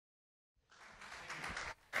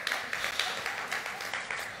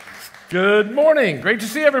Good morning. Great to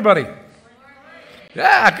see everybody.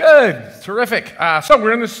 Yeah, good. Terrific. So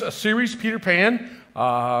we're in this series, Peter Pan,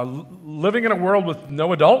 living in a world with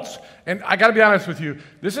no adults. And I got to be honest with you,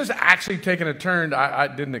 this is actually taking a turn I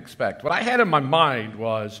didn't expect. What I had in my mind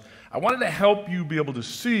was I wanted to help you be able to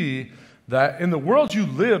see that in the world you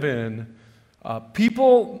live in,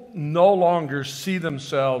 people no longer see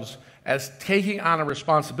themselves as taking on a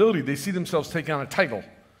responsibility. They see themselves taking on a title.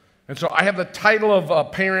 And so I have the title of a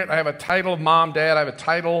parent, I have a title of mom, dad, I have a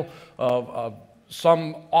title of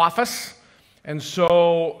some office. And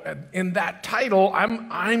so in that title, I'm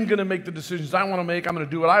going to make the decisions I want to make, I'm going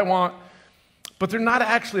to do what I want. But they're not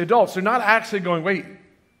actually adults. They're not actually going, wait,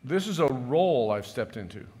 this is a role I've stepped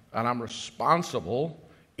into, and I'm responsible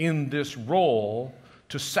in this role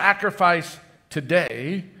to sacrifice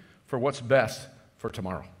today for what's best for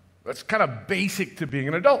tomorrow. That's kind of basic to being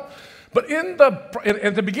an adult. But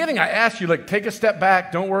at the beginning, I asked you, take a step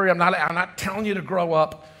back. Don't worry, I'm not telling you to grow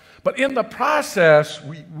up. But in the process,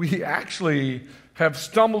 we actually have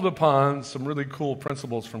stumbled upon some really cool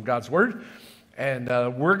principles from God's Word. And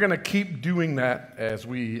we're going to keep doing that as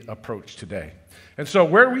we approach today. And so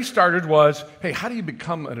where we started was, hey, how do you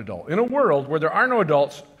become an adult? In a world where there are no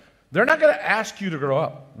adults, they're not going to ask you to grow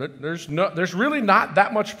up. There's really not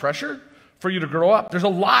that much pressure for you to grow up. There's a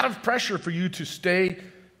lot of pressure for you to stay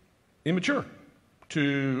immature,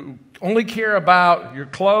 to only care about your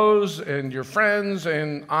clothes and your friends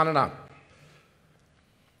and on and on.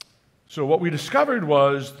 So what we discovered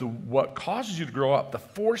was what causes you to grow up, the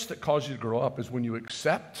force that causes you to grow up is when you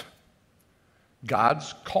accept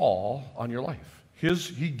God's call on your life.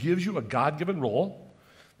 He gives you a God-given role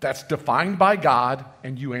that's defined by God,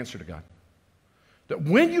 and you answer to God. That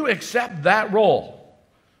when you accept that role,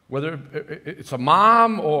 whether it's a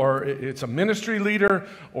mom or it's a ministry leader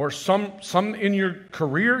or some in your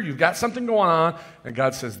career, you've got something going on, and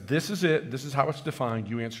God says, this is it, this is how it's defined,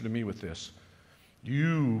 you answer to me with this.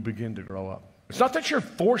 You begin to grow up. It's not that you're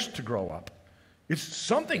forced to grow up. It's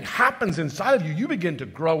something happens inside of you. You begin to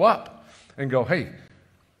grow up and go, hey,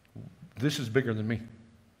 this is bigger than me.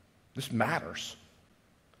 This matters.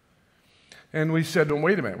 And we said,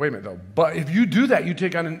 wait a minute though. But if you do that, you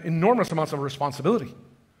take on enormous amounts of responsibility.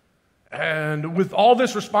 And with all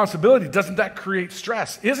this responsibility, doesn't that create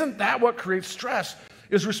stress? Isn't that what creates stress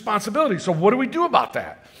is responsibility? So what do we do about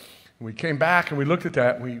that? We came back and we looked at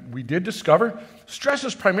that. We did discover stress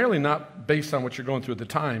is primarily not based on what you're going through at the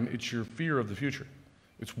time. It's your fear of the future.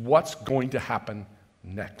 It's what's going to happen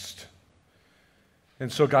next.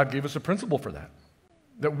 And so God gave us a principle for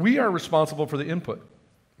that we are responsible for the input.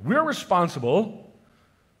 We're responsible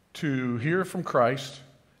to hear from Christ,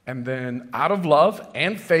 and then out of love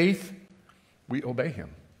and faith, we obey him.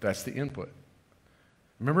 That's the input.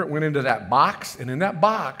 Remember, it went into that box, and in that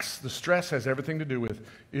box, the stress has everything to do with,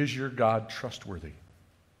 is your God trustworthy?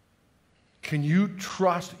 Can you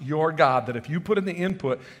trust your God that if you put in the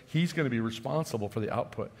input, he's going to be responsible for the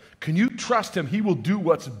output? Can you trust him? He will do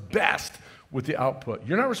what's best with the output.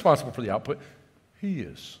 You're not responsible for the output. He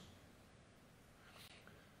is.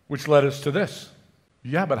 Which led us to this.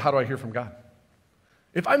 Yeah, but how do I hear from God?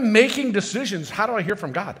 If I'm making decisions, how do I hear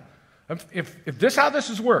from God? If this is how this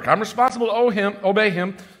is work, I'm responsible to obey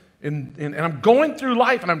him, and I'm going through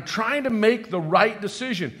life and I'm trying to make the right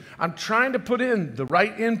decision. I'm trying to put in the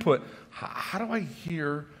right input. How do I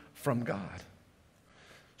hear from God?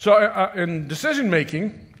 So in decision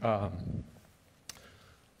making,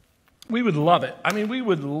 we would love it. I mean, we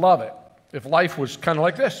would love it if life was kind of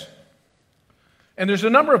like this. And there's a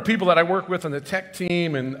number of people that I work with on the tech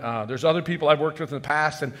team, and there's other people I've worked with in the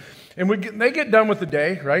past, and they get done with the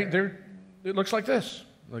day, right? It looks like this.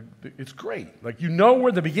 It's great. You know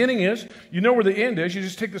where the beginning is, you know where the end is. You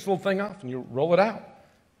just take this little thing off and you roll it out.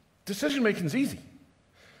 Decision making is easy.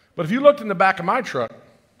 But if you looked in the back of my truck,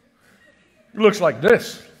 it looks like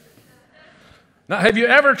this. Now, have you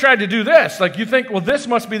ever tried to do this? You think, well, this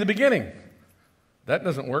must be the beginning. That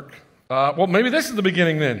doesn't work. Well, maybe this is the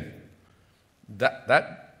beginning then.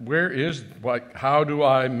 How do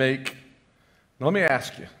I make, now let me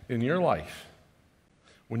ask you, in your life,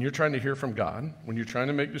 when you're trying to hear from God, when you're trying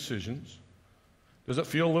to make decisions, does it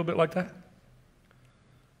feel a little bit like that?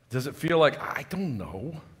 Does it feel like, I don't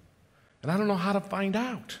know, and I don't know how to find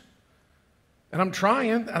out? And I'm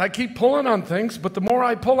trying, and I keep pulling on things, but the more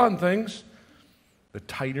I pull on things, the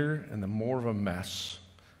tighter and the more of a mess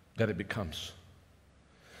that it becomes.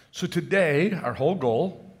 So today, our whole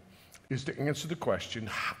goal is to answer the question,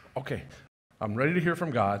 okay, I'm ready to hear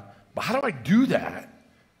from God, but how do I do that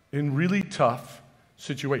in really tough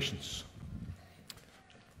situations?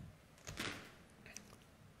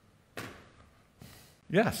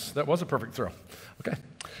 Yes, that was a perfect throw. Okay.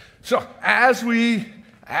 So as we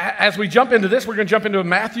jump into this, we're going to jump into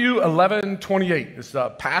Matthew 11:28. This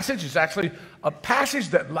passage is actually a passage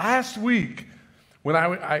that last week, when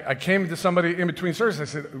I came to somebody in between services, I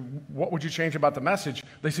said, what would you change about the message?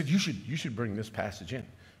 They said, you should bring this passage in.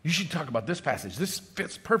 You should talk about this passage. This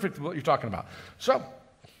fits perfect with what you're talking about. So,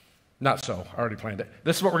 not so. I already planned it.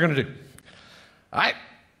 This is what we're going to do. All right.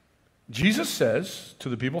 Jesus says to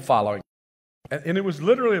the people following, and it was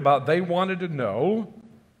literally about they wanted to know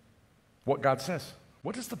what God says.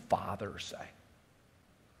 What does the Father say?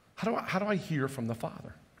 How do I hear from the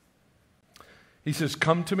Father? He says,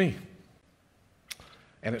 come to me.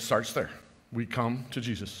 And it starts there. We come to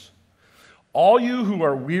Jesus. All you who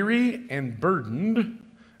are weary and burdened,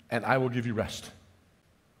 and I will give you rest.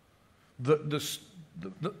 The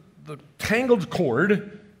tangled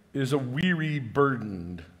cord is a weary,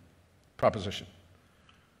 burdened proposition.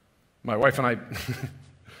 My wife and I,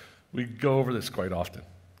 we go over this quite often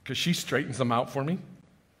because she straightens them out for me,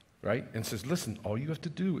 right? And says, listen, all you have to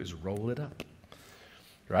do is roll it up,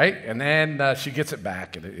 right? And then she gets it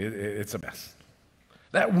back, and it's a mess.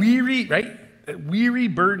 That weary, right? That weary,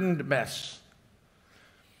 burdened mess.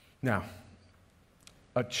 Now,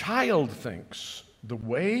 a child thinks the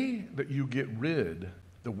way that you get rid,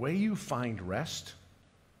 the way you find rest,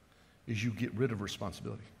 is you get rid of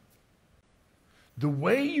responsibility. The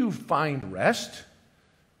way you find rest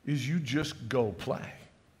is you just go play.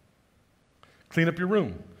 Clean up your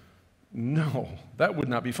room. No, that would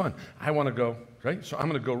not be fun. I want to go, right? So I'm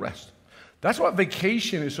going to go rest. That's what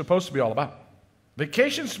vacation is supposed to be all about.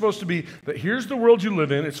 Vacation is supposed to be that here's the world you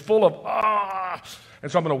live in. It's full of,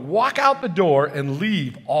 and so I'm going to walk out the door and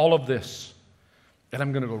leave all of this. And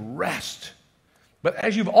I'm going to go rest. But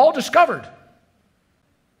as you've all discovered,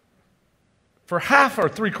 for half or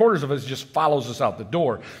three-quarters of us, it just follows us out the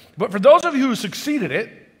door. But for those of you who succeeded it,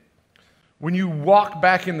 when you walk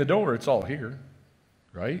back in the door, it's all here,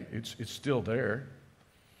 right? It's still there.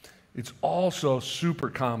 It's also super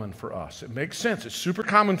common for us. It makes sense. It's super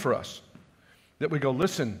common for us that we go,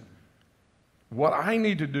 listen, what I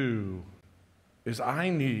need to do is I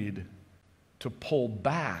need to pull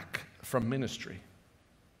back from ministry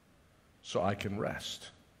so I can rest.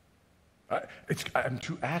 I'm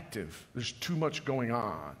too active. There's too much going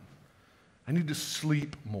on. I need to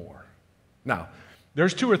sleep more. Now,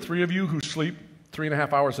 there's 2 or 3 of you who sleep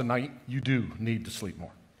 3.5 hours a night. You do need to sleep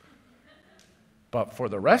more. But for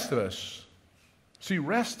the rest of us, see,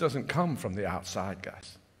 rest doesn't come from the outside,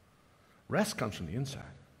 guys. Rest comes from the inside.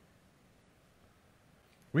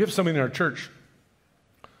 We have somebody in our church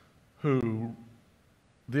who,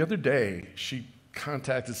 the other day, she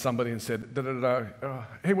contacted somebody and said,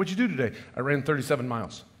 hey, what'd you do today? I ran 37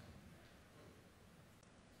 miles.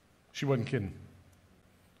 She wasn't kidding.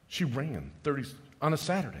 She ran 30 on a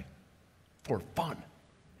Saturday for fun.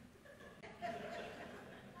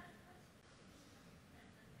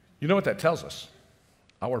 You know what that tells us?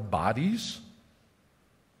 Our bodies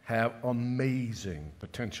have amazing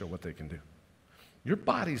potential, what they can do. Your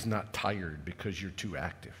body's not tired because you're too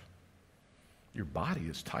active. Your body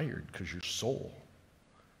is tired because your soul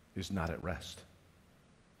is not at rest.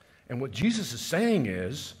 And what Jesus is saying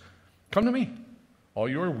is, come to me, all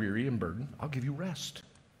you are weary and burdened, I'll give you rest.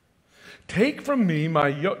 Take from me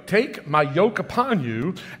take my yoke upon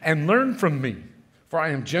you and learn from me, for I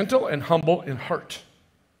am gentle and humble in heart.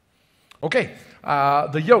 Okay,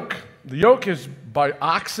 the yoke. The yoke is by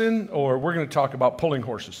oxen, or we're going to talk about pulling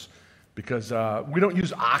horses, because we don't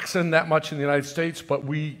use oxen that much in the United States, but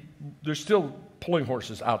there's still pulling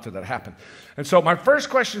horses out there that happen. And so my first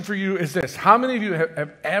question for you is this. How many of you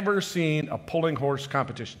have ever seen a pulling horse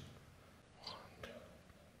competition?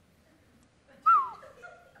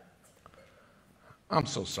 I'm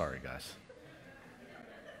so sorry, guys.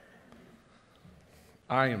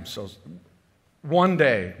 I am so... One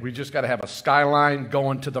day, we just got to have a Skyline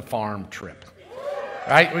going to the farm trip.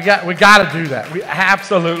 Right? We got to do that. We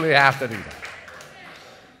absolutely have to do that.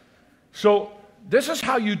 So this is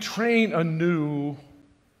how you train a new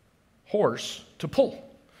horse to pull.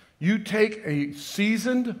 You take a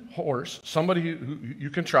seasoned horse, somebody who you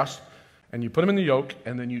can trust, and you put him in the yoke,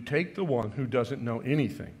 and then you take the one who doesn't know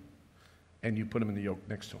anything, and you put him in the yoke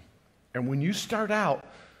next to him. And when you start out,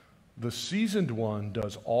 the seasoned one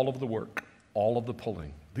does all of the work, all of the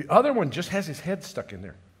pulling. The other one just has his head stuck in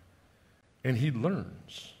there, and he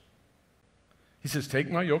learns. He says,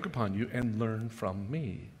 take my yoke upon you and learn from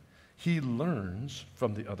me. He learns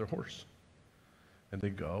from the other horse. And they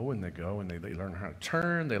go, and they go, and they learn how to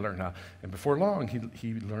turn, they learn how, and before long,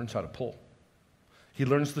 he learns how to pull. He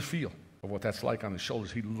learns the feel. of what that's like on his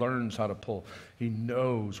shoulders. He learns how to pull. He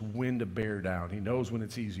knows when to bear down. He knows when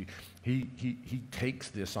it's easy. He takes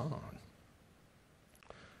this on.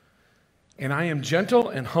 And I am gentle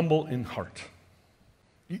and humble in heart.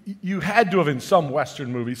 You had to have, in some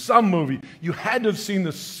Western movie, you had to have seen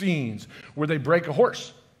the scenes where they break a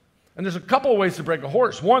horse. And there's a couple of ways to break a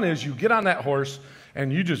horse. One is you get on that horse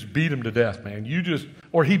and you just beat him to death, man.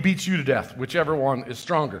 Or he beats you to death, whichever one is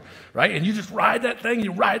stronger, right? And you just ride that thing,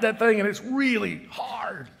 and it's really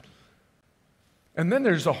hard. And then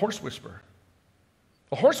there's a horse whisperer.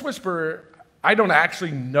 A horse whisperer, I don't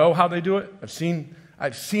actually know how they do it. I've seen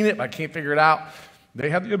it, but I can't figure it out. They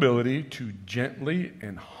have the ability to gently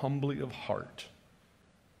and humbly of heart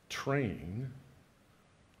train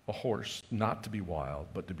a horse not to be wild,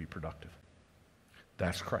 but to be productive.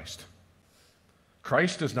 That's Christ.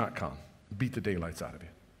 Christ does not come beat the daylights out of you.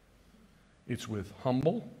 It's with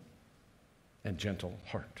humble and gentle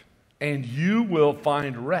heart. And you will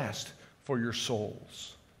find rest for your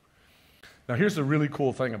souls. Now, here's the really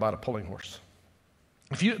cool thing about a pulling horse.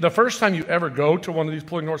 The first time you ever go to one of these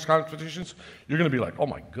pulling horse competitions, you're going to be like, oh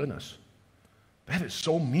my goodness, that is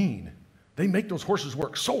so mean. They make those horses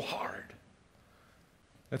work so hard.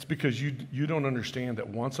 That's because you don't understand that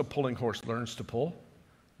once a pulling horse learns to pull,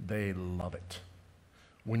 they love it.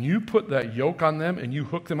 When you put that yoke on them and you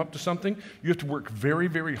hook them up to something, you have to work very,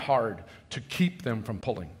 very hard to keep them from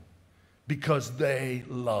pulling because they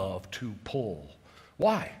love to pull.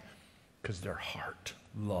 Why? Because their heart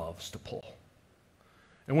loves to pull.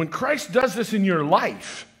 And when Christ does this in your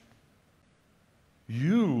life,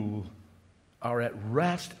 you are at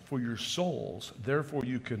rest for your souls. Therefore,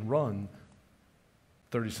 you can run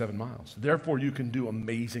 37 miles. Therefore, you can do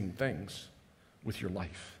amazing things with your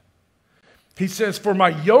life. He says, for my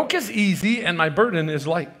yoke is easy and my burden is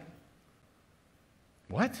light.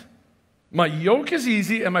 What? My yoke is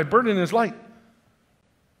easy and my burden is light.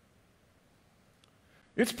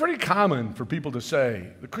 It's pretty common for people to say,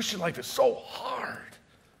 the Christian life is so hard.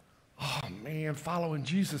 Oh man, following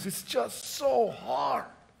Jesus, it's just so hard.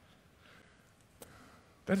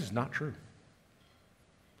 That is not true.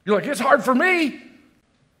 You're like, it's hard for me.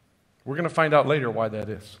 We're going to find out later why that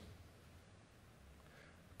is.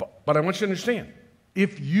 But I want you to understand,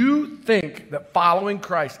 if you think that following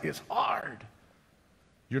Christ is hard,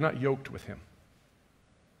 you're not yoked with him.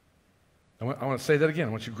 I want to say that again.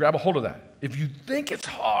 I want you to grab a hold of that. If you think it's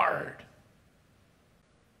hard,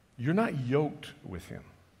 you're not yoked with him.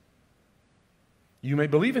 You may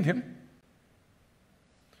believe in him.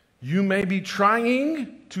 You may be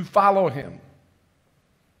trying to follow him,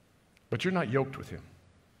 but you're not yoked with him.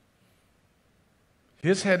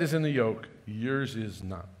 His head is in the yoke, yours is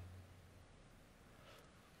not.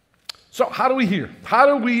 So how do we hear? How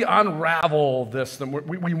do we unravel this?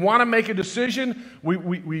 We want to make a decision. We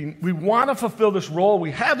want to fulfill this role.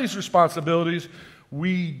 We have these responsibilities.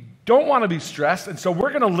 We don't want to be stressed, and so we're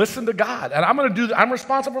going to listen to God. And I'm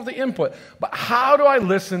responsible for the input. But how do I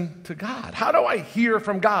listen to God? How do I hear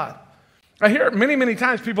from God? I hear it many, many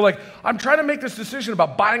times. People are like, I'm trying to make this decision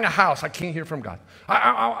about buying a house. I can't hear from God.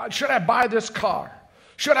 Should I buy this car?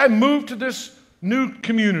 Should I move to this new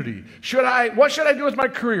community? What should I do with my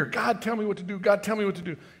career? God, tell me what to do. God, tell me what to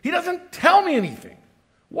do. He doesn't tell me anything.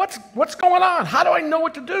 What's going on? How do I know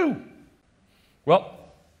what to do? Well,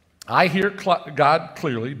 I hear God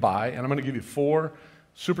clearly by, and I'm going to give you 4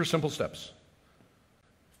 super simple steps.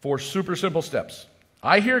 4 super simple steps.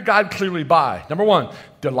 I hear God clearly by, number 1,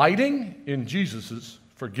 delighting in Jesus'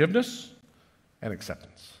 forgiveness and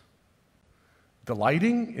acceptance.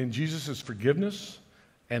 Delighting in Jesus' forgiveness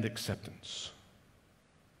and acceptance.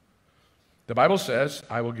 The Bible says,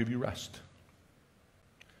 I will give you rest.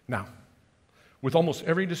 Now, with almost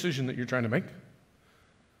every decision that you're trying to make,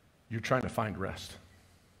 you're trying to find rest.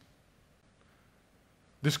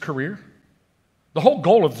 This career, the whole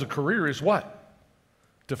goal of the career is what?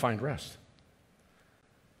 To find rest.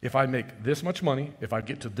 If I make this much money, if I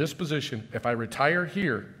get to this position, if I retire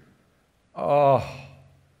here, I'm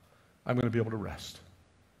going to be able to rest.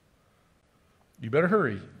 You better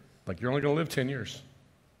hurry, like you're only going to live 10 years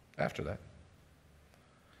after that.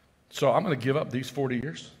 So I'm going to give up these 40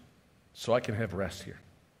 years so I can have rest here.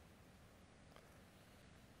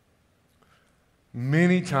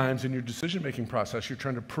 Many times in your decision-making process, you're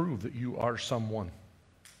trying to prove that you are someone.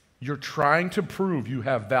 You're trying to prove you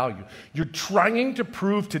have value. You're trying to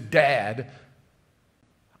prove to Dad,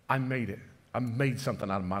 I made it. I made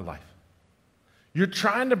something out of my life. You're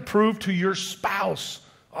trying to prove to your spouse,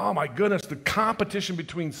 oh my goodness, the competition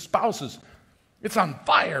between spouses, it's on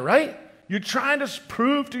fire, right? You're trying to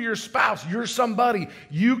prove to your spouse, you're somebody.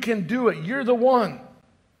 You can do it. You're the one.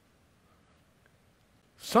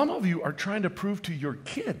 Some of you are trying to prove to your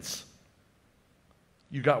kids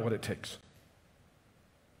you got what it takes.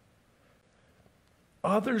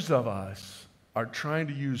 Others of us are trying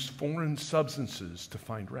to use foreign substances to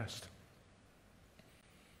find rest.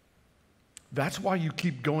 That's why you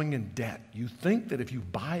keep going in debt. You think that if you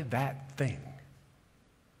buy that thing,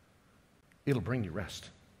 it'll bring you rest.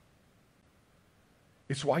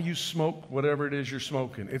 It's why you smoke whatever it is you're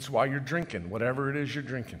smoking. It's why you're drinking whatever it is you're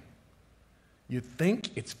drinking. You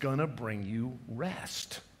think it's going to bring you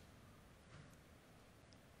rest.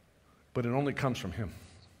 But it only comes from Him.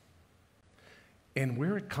 And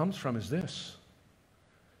where it comes from is this: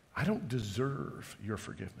 I don't deserve your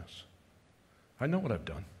forgiveness. I know what I've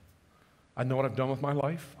done. I know what I've done with my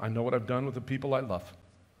life. I know what I've done with the people I love.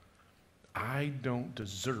 I don't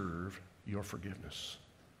deserve your forgiveness.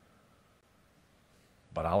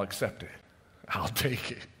 But I'll accept it. I'll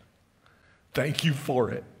take it. Thank you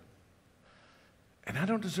for it. And I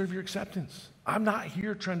don't deserve your acceptance. I'm not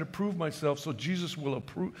here trying to prove myself so Jesus will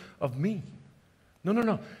approve of me.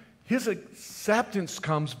 No. His acceptance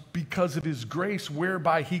comes because of His grace,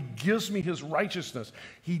 whereby He gives me His righteousness.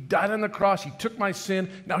 He died on the cross. He took my sin.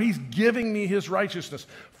 Now He's giving me His righteousness.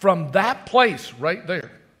 From that place right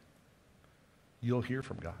there, you'll hear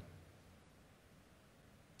from God.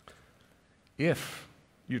 If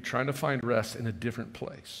you're trying to find rest in a different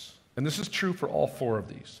place, and this is true for all four of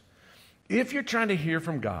these, if you're trying to hear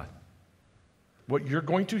from God, what you're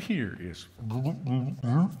going to hear is,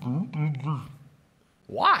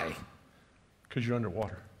 why? Because you're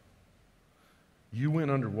underwater. You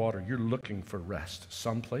went underwater. You're looking for rest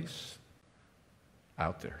someplace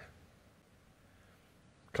out there.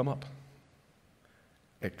 Come up.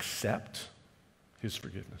 Accept His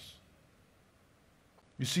forgiveness.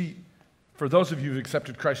 You see, for those of you who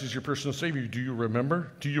accepted Christ as your personal Savior, do you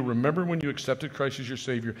remember? Do you remember when you accepted Christ as your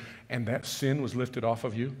Savior and that sin was lifted off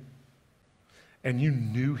of you? And you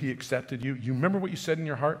knew He accepted you? You remember what you said in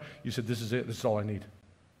your heart? You said, this is it. This is all I need.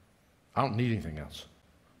 I don't need anything else.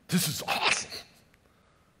 This is awesome.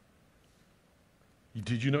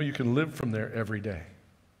 Did you know you can live from there every day?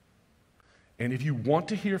 And if you want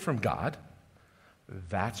to hear from God,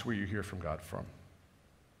 that's where you hear from God from.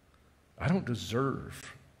 I don't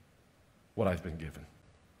deserve what I've been given,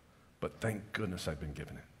 but thank goodness I've been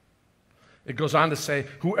given it. It goes on to say,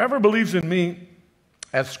 whoever believes in me,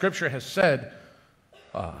 as Scripture has said,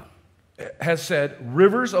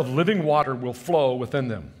 rivers of living water will flow within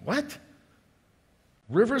them. What?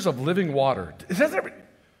 Rivers of living water.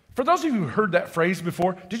 For those of you who heard that phrase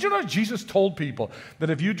before, did you know Jesus told people that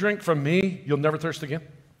if you drink from me, you'll never thirst again?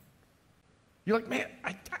 You're like, man,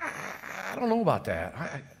 I don't know about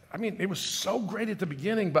that. I mean, it was so great at the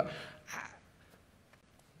beginning, but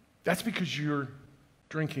that's because you're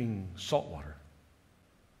drinking salt water.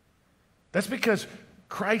 That's because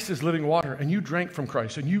Christ is living water, and you drank from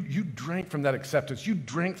Christ, and you drank from that acceptance. You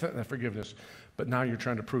drank that forgiveness, but now you're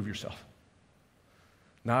trying to prove yourself.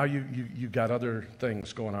 Now you got other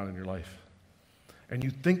things going on in your life, and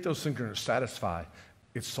you think those things are going to satisfy.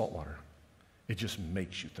 It's salt water. It just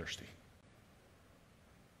makes you thirsty.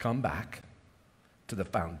 Come back to the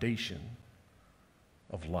foundation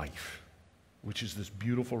of life, which is this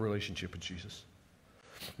beautiful relationship with Jesus.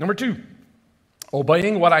 Number 2,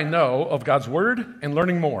 obeying what I know of God's Word and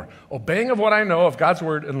learning more. Obeying of what I know of God's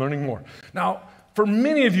Word and learning more. Now, for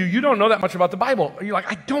many of you, you don't know that much about the Bible. You're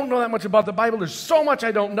like, I don't know that much about the Bible. There's so much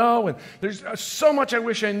I don't know, and there's so much I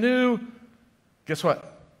wish I knew. Guess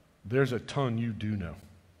what? There's a ton you do know.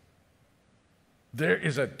 There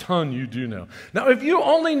is a ton you do know. Now, if you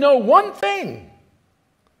only know one thing,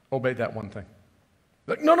 obey that one thing.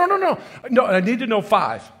 Like, no. No, I need to know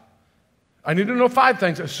 5. I need to know 5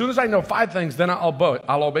 things. As soon as I know 5 things, then I'll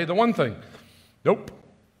obey the one thing. Nope.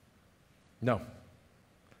 No.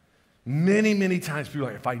 Many times people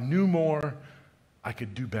are like, if I knew more, I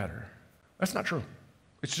could do better. That's not true.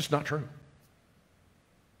 It's just not true.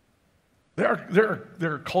 There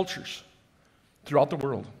are cultures throughout the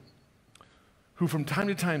world who from time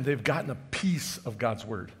to time they've gotten a piece of God's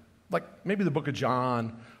Word. Like maybe the book of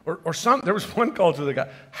John, or some, there was one culture that got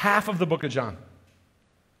half of the book of John.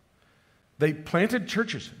 They planted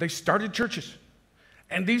churches. They started churches.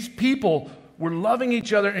 And these people were loving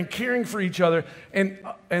each other and caring for each other. And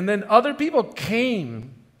then other people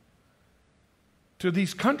came to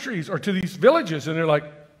these countries or to these villages, and they're like,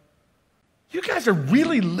 you guys are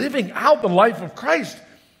really living out the life of Christ.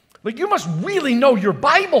 Like, you must really know your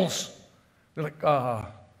Bibles. They're like,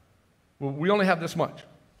 well, we only have this much.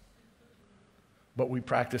 But we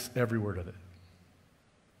practice every word of it.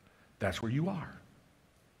 That's where you are.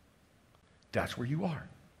 That's where you are.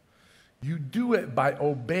 You do it by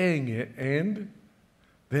obeying it and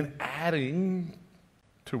than adding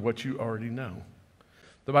to what you already know.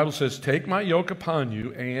 The Bible says, take my yoke upon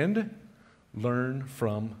you and learn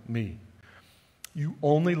from me. You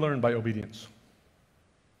only learn by obedience.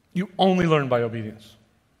 You only learn by obedience.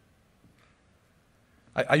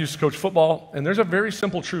 I used to coach football, and there's a very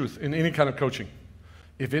simple truth in any kind of coaching.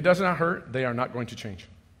 If it does not hurt, they are not going to change.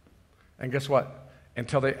 And guess what?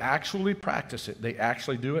 Until they actually practice it, they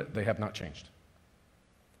actually do it, they have not changed.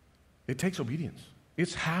 It takes obedience.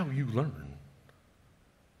 It's how you learn.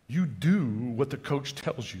 You do what the coach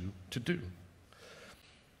tells you to do.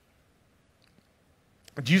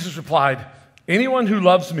 Jesus replied, anyone who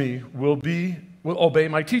loves me will obey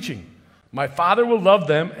my teaching. My Father will love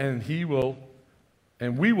them, and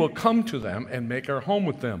we will come to them and make our home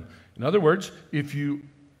with them. In other words, if you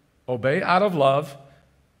obey out of love,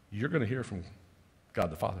 you're going to hear from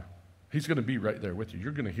God the Father. He's going to be right there with you.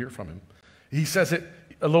 You're going to hear from him. He says it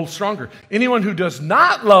a little stronger. Anyone who does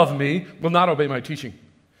not love me will not obey my teaching.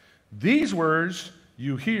 These words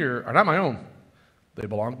you hear are not my own. They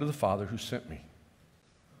belong to the Father who sent me.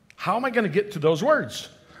 How am I going to get to those words?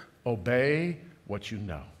 Obey what you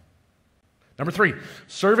know. Number 3,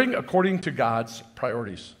 serving according to God's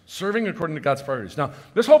priorities. Serving according to God's priorities. Now,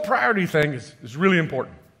 this whole priority thing is really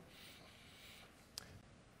important.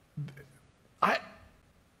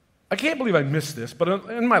 I can't believe I missed this, but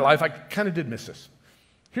in my life, I kind of did miss this.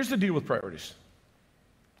 Here's the deal with priorities.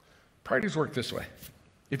 Priorities work this way.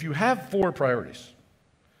 If you have 4 priorities,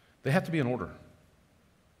 they have to be in order.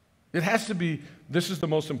 It has to be, this is the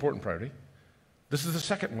most important priority. This is the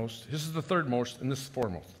second most. This is the third most, and this is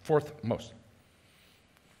the fourth most.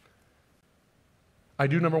 I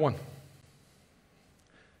do number 1.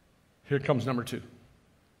 Here comes number 2.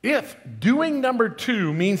 If doing number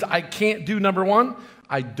 2 means I can't do number 1,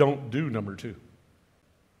 I don't do number 2.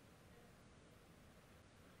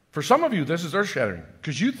 For some of you, this is earth-shattering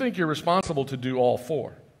because you think you're responsible to do all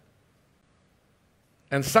 4.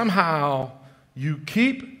 And somehow you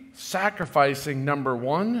keep sacrificing number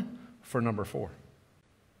 1 for number 4.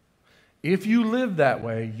 If you live that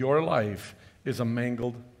way, your life is a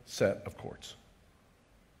mangled set of cords.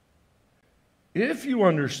 If you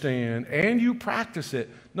understand and you practice it,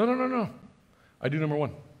 no. I do number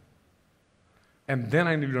 1. And then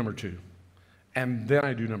I do number 2. And then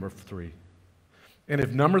I do number 3. And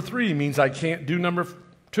if number 3 means I can't do number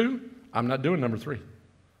 2, I'm not doing number 3.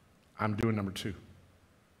 I'm doing number 2.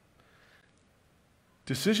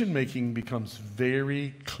 Decision-making becomes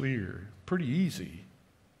very clear, pretty easy.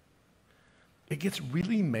 It gets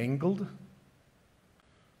really mangled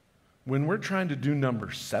when we're trying to do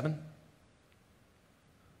number 7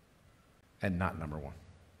 and not number 1.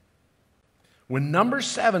 When number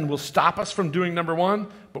 7 will stop us from doing number 1,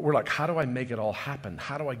 but we're like, how do I make it all happen?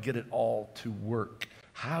 How do I get it all to work?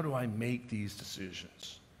 How do I make these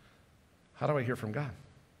decisions? How do I hear from God?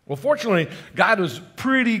 Well, fortunately, God was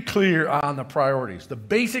pretty clear on the priorities. The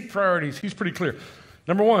basic priorities, he's pretty clear.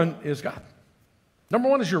 Number 1 is God. Number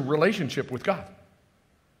 1 is your relationship with God.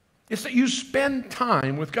 It's that you spend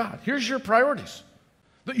time with God. Here's your priorities.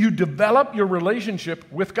 That you develop your relationship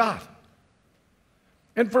with God.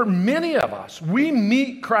 And for many of us, we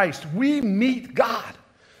meet Christ, we meet God.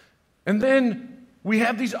 And then we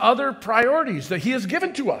have these other priorities that he has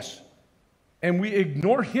given to us. And we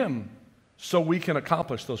ignore him so we can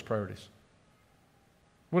accomplish those priorities.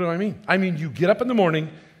 What do I mean? I mean, you get up in the morning,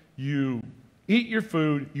 you eat your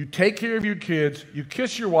food, you take care of your kids, you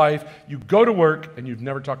kiss your wife, you go to work, and you've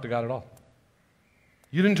never talked to God at all.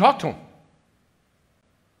 You didn't talk to him.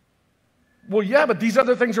 Well, yeah, but these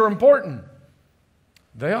other things are important.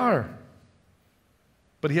 They are.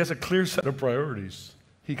 But he has a clear set of priorities.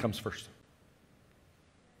 He comes first.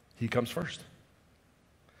 He comes first.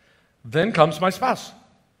 Then comes my spouse.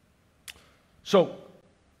 So,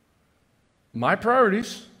 my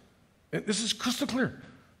priorities, and this is crystal clear.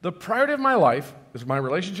 The priority of my life is my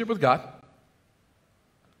relationship with God,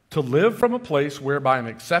 to live from a place whereby I'm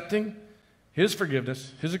accepting his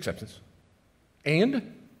forgiveness, his acceptance,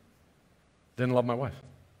 and then love my wife.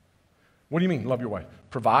 What do you mean, love your wife?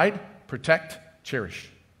 Provide, protect, cherish.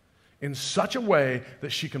 In such a way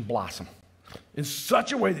that she can blossom. In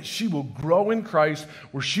such a way that she will grow in Christ,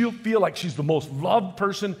 where she'll feel like she's the most loved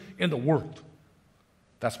person in the world.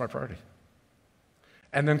 That's my priority.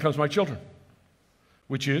 And then comes my children,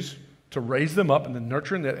 which is to raise them up in the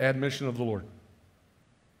nurture and the admonition of the Lord.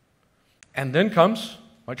 And then comes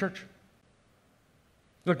my church.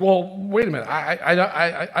 Like, well, wait a minute.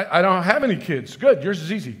 I don't have any kids. Good, yours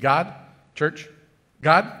is easy. God, church,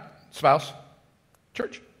 God, spouse,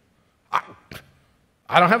 church.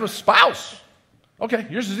 I don't have a spouse. Okay,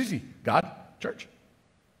 yours is easy. God, church.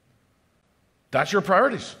 That's your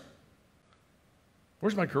priorities.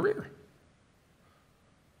 Where's my career?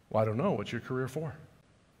 Well, I don't know. What's your career for?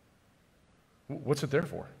 What's it there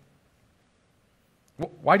for?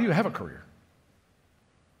 Why do you have a career?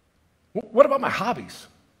 What about my hobbies?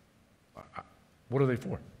 What are they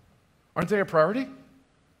for? Aren't they a priority?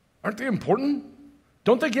 Aren't they important?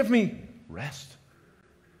 Don't they give me rest?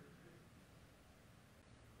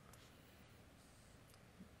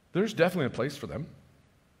 There's definitely a place for them,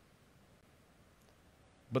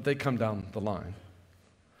 but they come down the line.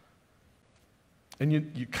 And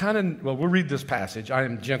you kind of, well, we'll read this passage. I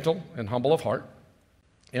am gentle and humble of heart,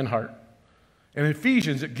 in heart. And in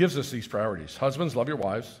Ephesians, it gives us these priorities. Husbands, love your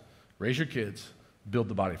wives, raise your kids, build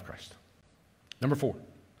the body of Christ. Number 4,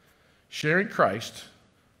 sharing Christ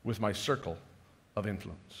with my circle of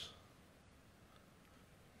influence.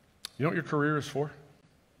 You know what your career is for?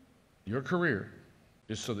 Your career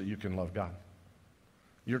is so that you can love God.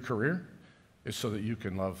 Your career is so that you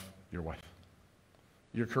can love your wife.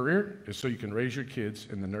 Your career is so you can raise your kids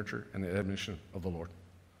in the nurture and the admonition of the Lord.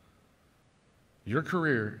 Your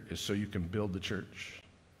career is so you can build the church.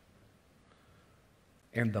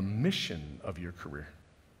 And the mission of your career,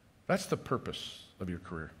 that's the purpose of your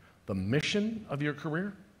career. The mission of your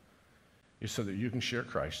career is so that you can share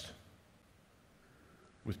Christ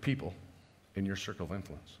with people in your circle of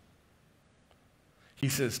influence. He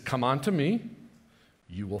says, come unto me,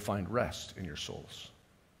 you will find rest in your souls.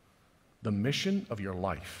 The mission of your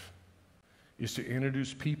life is to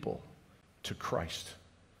introduce people to Christ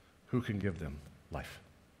who can give them life.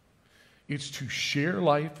 It's to share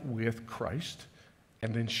life with Christ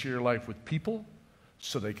and then share life with people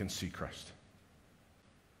so they can see Christ.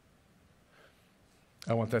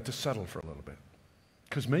 I want that to settle for a little bit,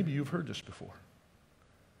 because maybe you've heard this before.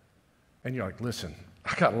 And you're like, listen,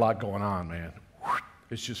 I got a lot going on, man.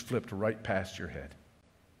 It's just flipped right past your head.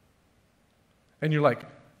 And you're like,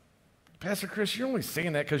 Pastor Chris, you're only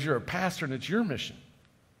saying that because you're a pastor and it's your mission.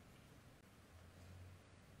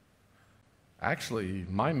 Actually,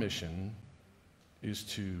 my mission is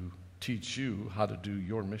to teach you how to do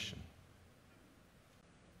your mission.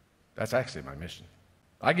 That's actually my mission.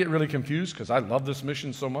 I get really confused because I love this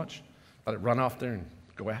mission so much that I run off there and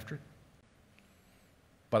go after it.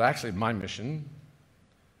 But actually, my mission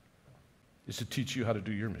is to teach you how to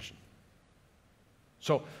do your mission.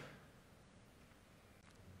 So,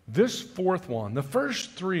 this fourth one, the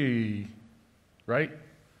first 3, right?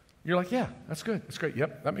 You're like, yeah, that's good. That's great.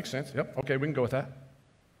 Yep, that makes sense. Yep, okay, we can go with that.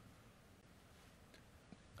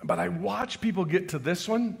 But I watch people get to this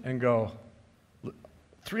one and go,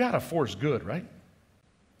 3 out of 4 is good, right?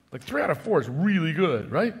 Like 3 out of 4 is really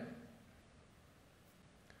good, right?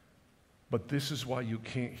 But this is why you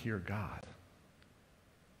can't hear God.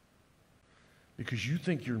 Because you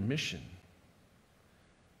think your mission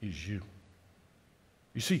is you.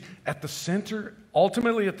 You see, at the center,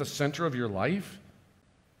 ultimately at the center of your life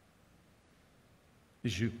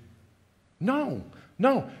is you. No,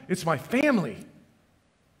 it's my family.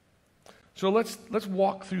 So let's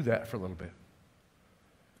walk through that for a little bit.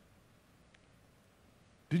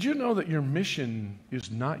 Did you know that your mission is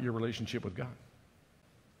not your relationship with God?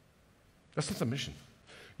 That's not the mission.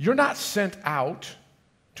 You're not sent out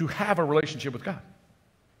to have a relationship with God.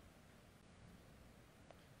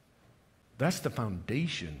 That's the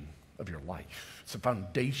foundation of your life. It's the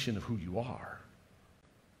foundation of who you are.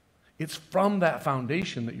 It's from that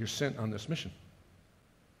foundation that you're sent on this mission.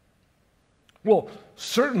 Well,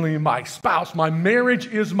 certainly my spouse, my marriage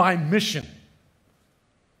is my mission.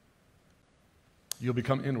 You'll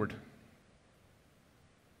become inward.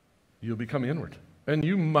 You'll become inward. And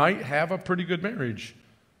you might have a pretty good marriage.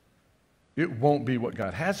 It won't be what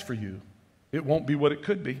God has for you. It won't be what it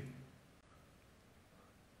could be.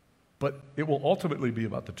 But it will ultimately be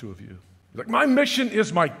about the two of you. You're like, my mission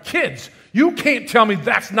is my kids. You can't tell me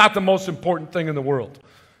that's not the most important thing in the world.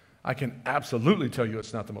 I can absolutely tell you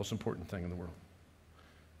it's not the most important thing in the world.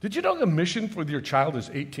 Did you know the mission for your child is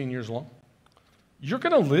 18 years long? You're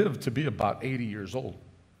going to live to be about 80 years old.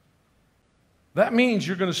 That means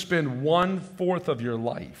you're going to spend 1/4 of your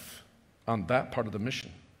life on that part of the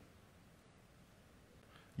mission.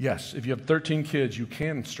 Yes, if you have 13 kids, you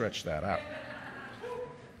can stretch that out.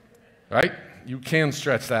 Right? You can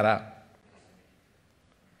stretch that out.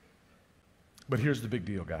 But here's the big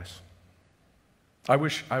deal, guys. I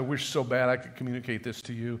wish so bad I could communicate this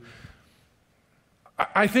to you.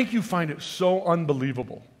 I think you find it so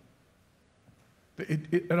unbelievable.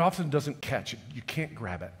 It often doesn't catch it. You can't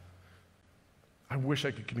grab it. I wish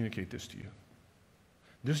I could communicate this to you.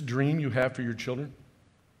 This dream you have for your children,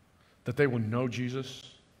 that they will know Jesus,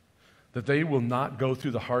 that they will not go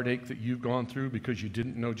through the heartache that you've gone through because you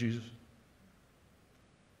didn't know Jesus.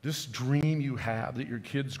 this dream you have that your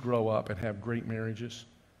kids grow up and have great marriages,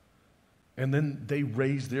 and then they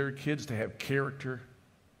raise their kids to have character.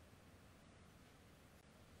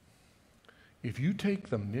 If you take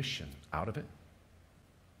the mission out of it,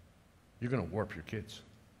 you're going to warp your kids.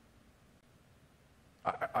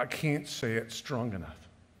 I can't say it strong enough.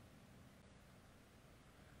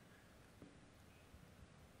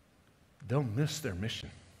 They'll miss their mission.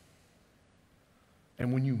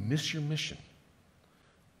 And when you miss your mission,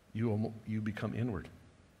 you become inward.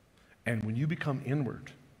 And when you become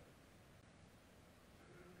inward,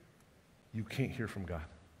 you can't hear from God.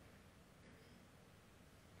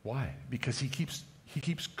 Why? Because he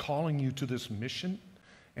keeps calling you to this mission,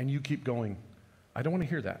 and you keep going, I don't want to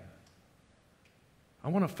hear that. I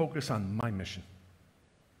want to focus on my mission.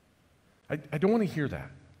 I don't want to hear that.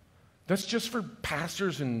 That's just for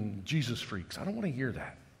pastors and Jesus freaks. I don't want to hear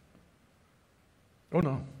that. Oh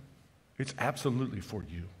no, it's absolutely for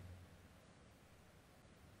you.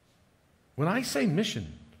 When I say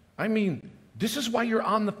mission, I mean this is why you're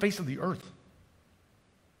on the face of the earth.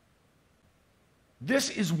 This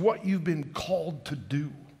is what you've been called to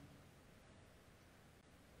do.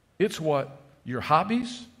 It's what your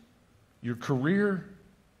hobbies, your career,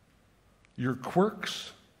 your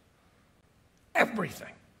quirks, everything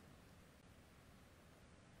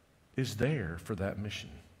is there for that mission.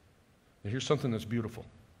 Now here's something that's beautiful.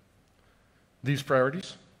 These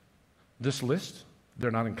priorities, this list,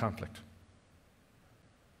 they're not in conflict.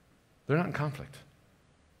 They're not in conflict.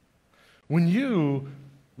 When you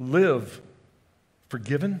live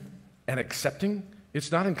forgiven and accepting,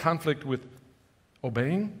 it's not in conflict with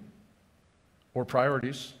obeying or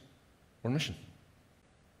priorities or mission.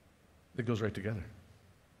 It goes right together.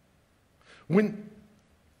 When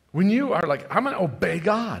you are like, I'm going to obey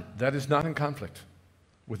God, that is not in conflict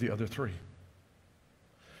with the other three.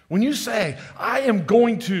 When you say, I am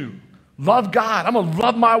going to love God, I'm going to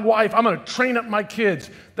love my wife, I'm going to train up my kids,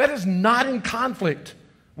 that is not in conflict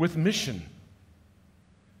with mission.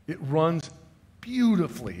 It runs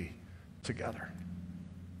beautifully together.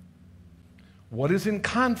 What is in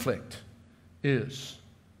conflict is,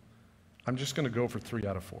 I'm just going to go for 3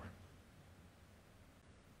 out of 4.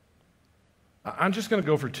 I'm just going to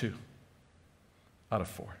go for 2 out of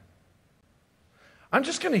 4. I'm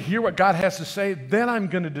just going to hear what God has to say, then I'm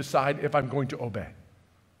going to decide if I'm going to obey.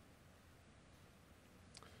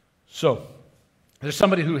 So, there's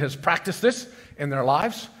somebody who has practiced this in their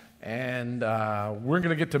lives, and we're going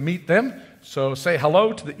to get to meet them. So say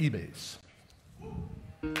hello to the eBays.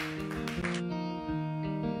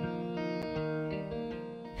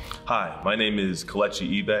 Hi, my name is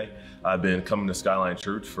Kelechi eBay. I've been coming to Skyline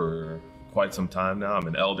Church for quite some time now. I'm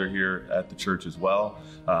an elder here at the church as well.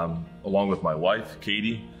 Along with my wife,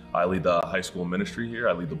 Katie, I lead the high school ministry here.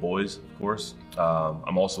 I lead the boys, of course.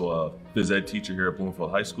 I'm also a phys ed teacher here at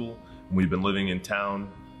Bloomfield High School. And we've been living in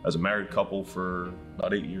town as a married couple for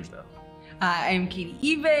about 8 years now. I'm Katie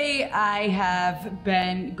eBay. I have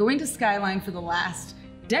been going to Skyline for the last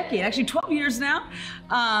decade, actually 12 years now.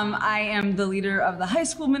 I am the leader of the high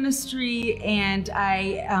school ministry, and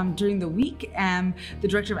I, during the week, am the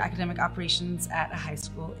director of academic operations at a high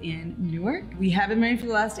school in Newark. We have been married for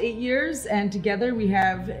the last 8 years, and together we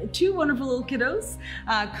have 2 wonderful little kiddos.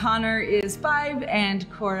 Connor is 5 and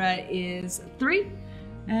Cora is 3,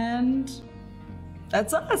 and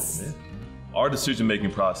that's us. Yeah. Our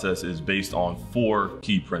decision-making process is based on 4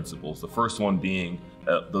 key principles. The first one being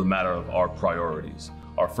the matter of our priorities.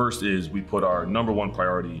 Our first is we put our number 1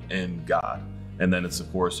 priority in God, and then it's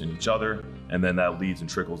of course in each other, and then that leads and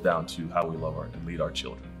trickles down to how we love and lead our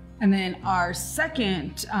children. And then our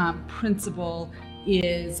second principle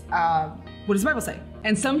is what does the Bible say?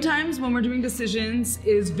 And sometimes when we're doing decisions, it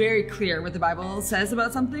is very clear what the Bible says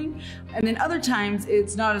about something. And then other times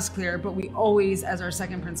it's not as clear, but we always, as our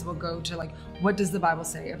second principle, go to like, what does the Bible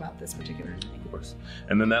say about this particular thing? Of course.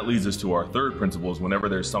 And then that leads us to our third principle is whenever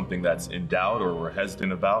there's something that's in doubt or we're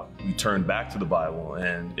hesitant about, we turn back to the Bible.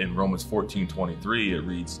 And in Romans 14:23, it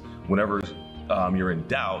reads, whenever you're in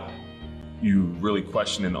doubt, you really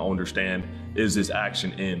question and understand, is this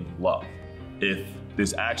action in love? If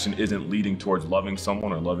this action isn't leading towards loving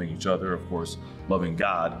someone or loving each other, of course, loving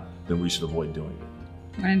God, then we should avoid doing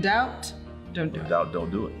it. When in doubt, don't do it. In doubt, don't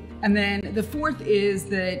do it. And then the fourth is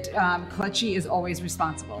that Kelechi is always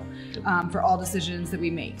responsible for all decisions that we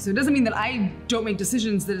make. So it doesn't mean that I don't make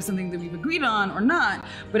decisions that is something that we've agreed on or not,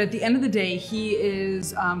 but at the end of the day, he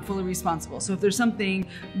is fully responsible. So if there's something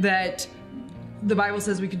that the Bible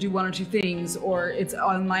says we could do 1 or 2 things, or it's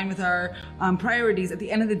in line with our priorities, at the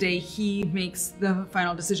end of the day, he makes the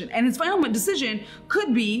final decision. And his final decision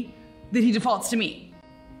could be that he defaults to me.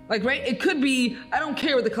 Like, right? It could be, I don't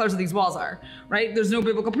care what the colors of these walls are, right? There's no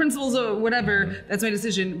biblical principles or whatever. That's my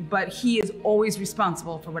decision. But he is always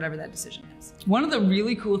responsible for whatever that decision is. One of the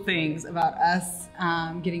really cool things about us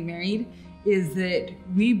getting married is that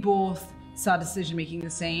we both saw decision making the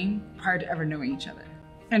same prior to ever knowing each other.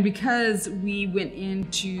 And because we went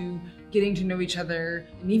into getting to know each other,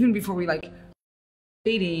 and even before we like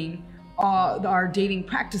dating, our dating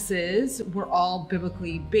practices were all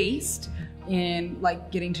biblically based in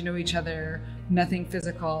like getting to know each other, nothing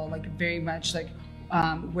physical, like very much like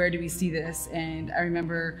where do we see this? And I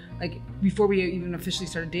remember like before we even officially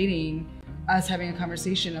started dating, us having a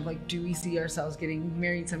conversation of like, do we see ourselves getting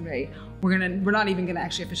married someday? We're not even gonna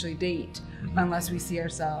actually officially date unless we see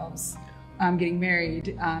ourselves getting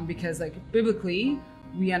married, because like biblically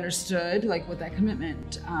we understood like what that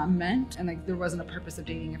commitment meant, and like there wasn't a purpose of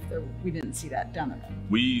dating if we didn't see that down the road.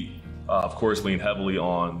 We of course lean heavily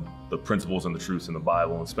on the principles and the truths in the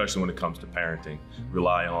Bible, especially when it comes to parenting.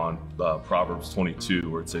 Rely on Proverbs 22,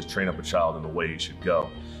 where it says, train up a child in the way he should go.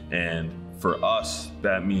 And for us,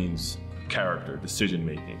 that means character, decision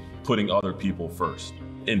making, putting other people first.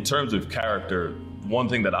 In terms of character, one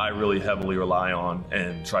thing that I really heavily rely on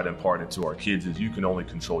and try to impart into our kids is you can only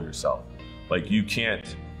control yourself. Like, you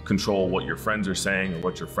can't control what your friends are saying or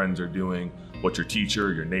what your friends are doing, what your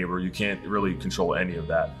teacher, your neighbor, you can't really control any of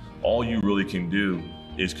that. All you really can do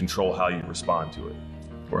is control how you respond to it,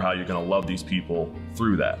 or how you're gonna love these people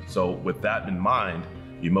through that. So with that in mind,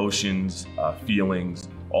 emotions, feelings,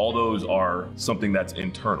 all those are something that's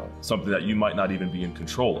internal, something that you might not even be in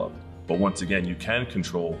control of. But once again, you can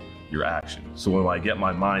control your actions. So when I get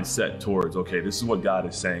my mind set towards, okay, this is what God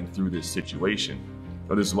is saying through this situation,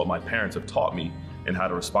 or this is what my parents have taught me and how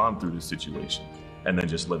to respond through this situation, and then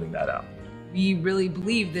just living that out. We really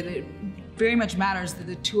believe that it very much matters that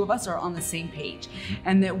the two of us are on the same page,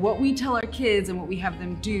 and that what we tell our kids and what we have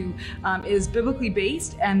them do is biblically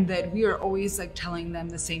based, and that we are always like telling them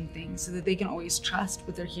the same thing so that they can always trust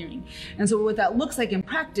what they're hearing. And so what that looks like in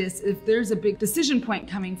practice, if there's a big decision point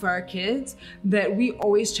coming for our kids, that we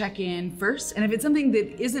always check in first. And if it's something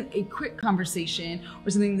that isn't a quick conversation or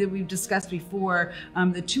something that we've discussed before,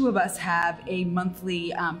 the two of us have a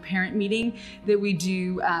monthly parent meeting that we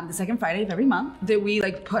do the second Friday of every month, that we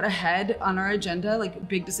like put ahead on our agenda, like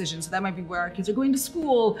big decisions. So that might be where our kids are going to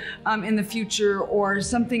school in the future, or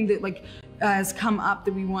something that like has come up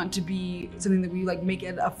that we want to be something that we like make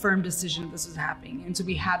it a firm decision that this is happening. And so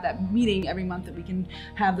we have that meeting every month that we can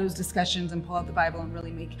have those discussions and pull out the Bible and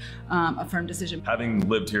really make a firm decision. Having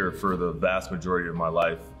lived here for the vast majority of my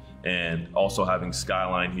life, and also having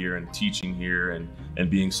Skyline here and teaching here and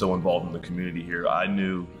being so involved in the community here, I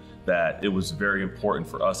knew that it was very important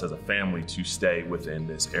for us as a family to stay within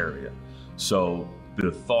this area. So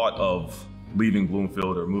the thought of leaving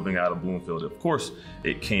Bloomfield or moving out of Bloomfield, of course,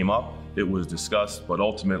 it came up, it was discussed, but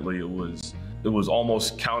ultimately it was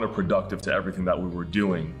almost counterproductive to everything that we were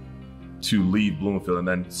doing to leave Bloomfield and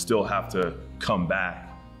then still have to come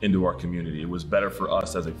back into our community. It was better for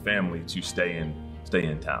us as a family to stay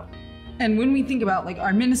in town. And when we think about like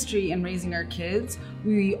our ministry and raising our kids,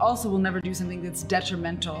 we also will never do something that's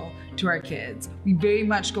detrimental to our kids. We very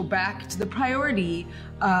much go back to the priority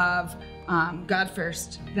of God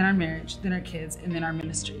first, then our marriage, then our kids, and then our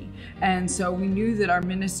ministry. And so we knew that our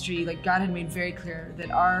ministry, like God had made very clear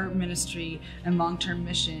that our ministry and long-term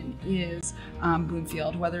mission is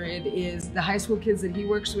Bloomfield, whether it is the high school kids that he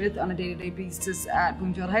works with on a day-to-day basis at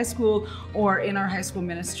Bloomfield High School or in our high school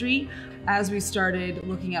ministry. As we started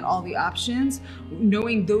looking at all the options,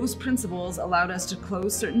 knowing those principles allowed us to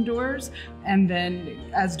close certain doors. And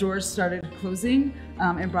then as doors started closing,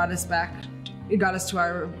 it brought us back. It got us to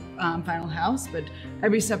our final house, but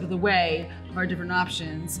every step of the way of our different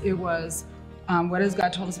options, it was what has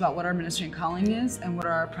God told us about what our ministry and calling is, and what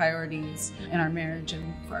are our priorities in our marriage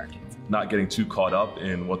and for our kids. Not getting too caught up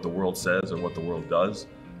in what the world says or what the world does,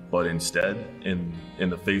 but instead, in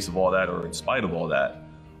the face of all that, or in spite of all that,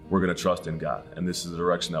 we're going to trust in God. And this is the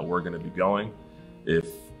direction that we're going to be going.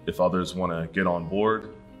 If others want to get on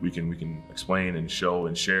board, we can explain and show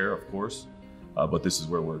and share, of course, but this is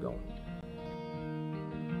where we're going.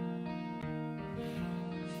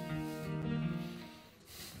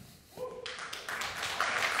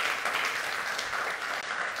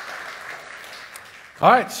 All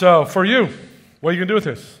right, so for you, what are you going to do with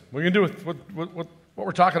this? What are you going to do with what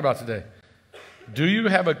we're talking about today? Do you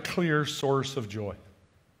have a clear source of joy?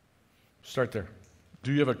 Start there.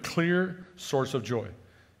 Do you have a clear source of joy?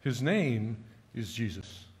 His name is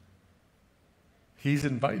Jesus. He's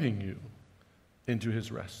inviting you into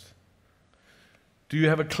his rest. Do you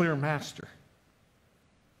have a clear master?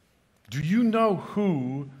 Do you know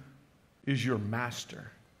who is your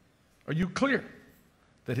master? Are you clear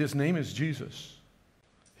that his name is Jesus?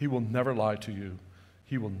 He will never lie to you.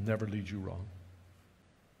 He will never lead you wrong.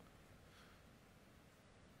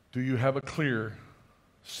 Do you have a clear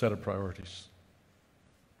set of priorities?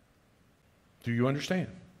 Do you understand?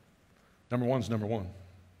 Number one's number one.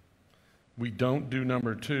 We don't do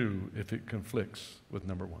number two if it conflicts with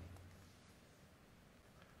number one.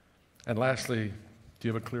 And lastly, do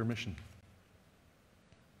you have a clear mission?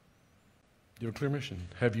 Do you have a clear mission?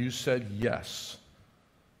 Have you said yes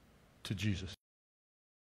to Jesus?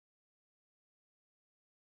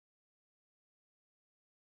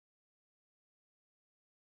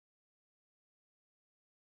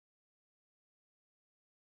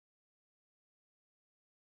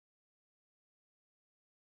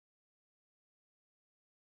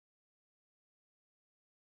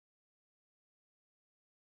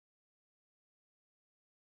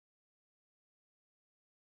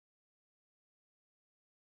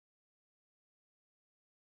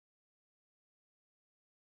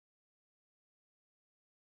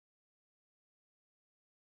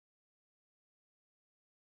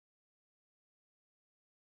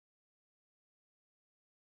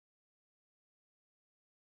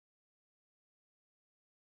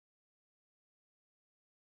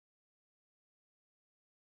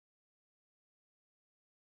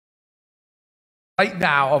 Right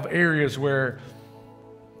now of areas where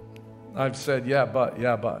I've said, yeah,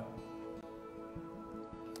 but.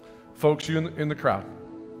 Folks, you in the crowd,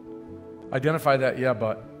 identify that, yeah,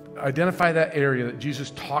 but. Identify that area that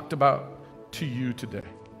Jesus talked about to you today.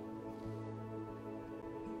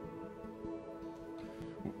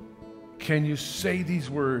 Can you say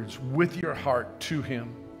these words with your heart to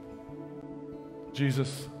him?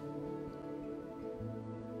 Jesus,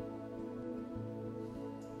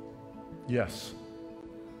 yes,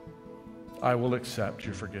 I will accept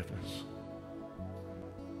your forgiveness.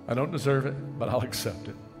 I don't deserve it, but I'll accept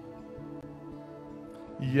it.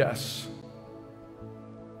 Yes,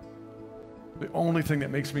 the only thing that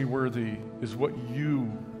makes me worthy is what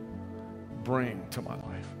you bring to my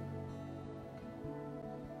life.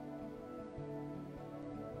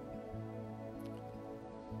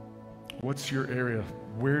 What's your area?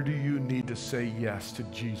 Where do you need to say yes to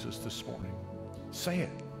Jesus this morning? Say it.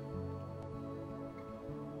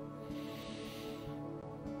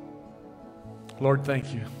 Lord,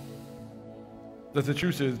 thank you that the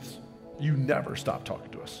truth is you never stop talking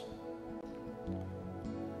to us.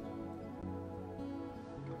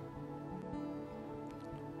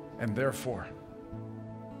 And therefore,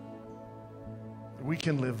 we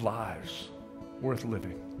can live lives worth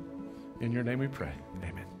living. In your name we pray.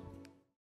 Amen.